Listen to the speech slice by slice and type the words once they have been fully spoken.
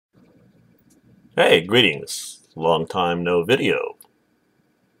Hey, greetings. Long time no video.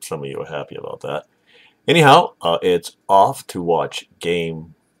 Some of you are happy about that. Anyhow, it's off to watch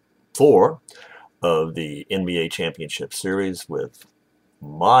Game 4 of the NBA Championship Series with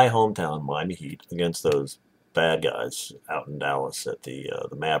my hometown, Miami Heat, against those bad guys out in Dallas at the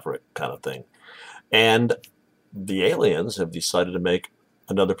Maverick kind of thing. And the aliens have decided to make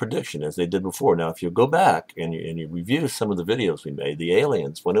another prediction as they did before. Now, if you go back and you review some of the videos we made, the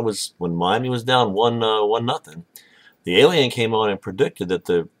aliens when Miami was down 1-0, the alien came on and predicted that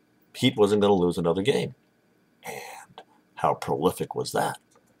the Heat wasn't going to lose another game. And how prolific was that?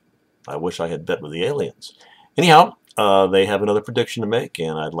 I wish I had bet with the aliens. Anyhow, they have another prediction to make,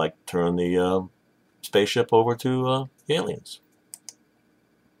 and I'd like to turn the spaceship over to the aliens.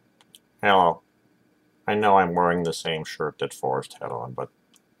 Hello. I know I'm wearing the same shirt that Forrest had on, but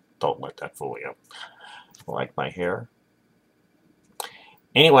don't let that fool you. Like my hair?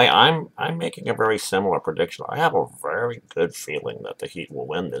 Anyway, I'm making a very similar prediction. I have a very good feeling that the Heat will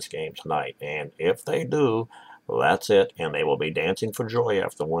win this game tonight, and if they do, well, that's it, and they will be dancing for joy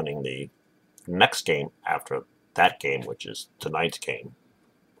after winning the next game after that game, which is tonight's game.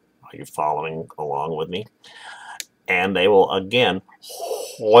 Are you following along with me? And they will again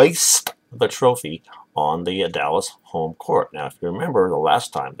hoist the trophy on the Dallas home court. Now, if you remember the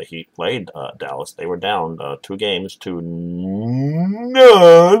last time the Heat played Dallas, they were down 2 games to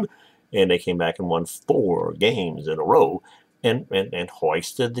none, and they came back and won 4 games in a row and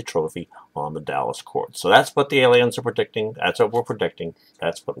hoisted the trophy on the Dallas court. So that's what the aliens are predicting. That's what we're predicting.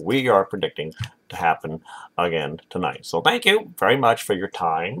 That's what we are predicting to happen again tonight. So thank you very much for your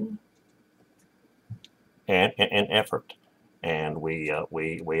time and effort, and we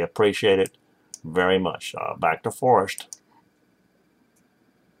appreciate it very much. Back to Forrest.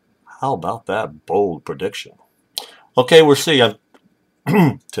 How about that bold prediction? Okay, we'll see.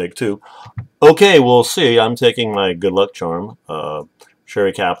 Take 2. Okay, we'll see. I'm taking my good luck charm,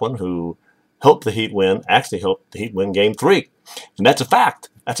 Sherry Kaplan, who helped the Heat win. Actually, helped the Heat win Game 3, and that's a fact.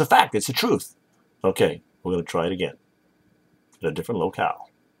 That's a fact. It's the truth. Okay, we're going to try it again at a different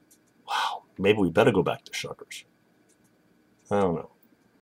locale. Wow, maybe we better go back to Shuckers. I don't know.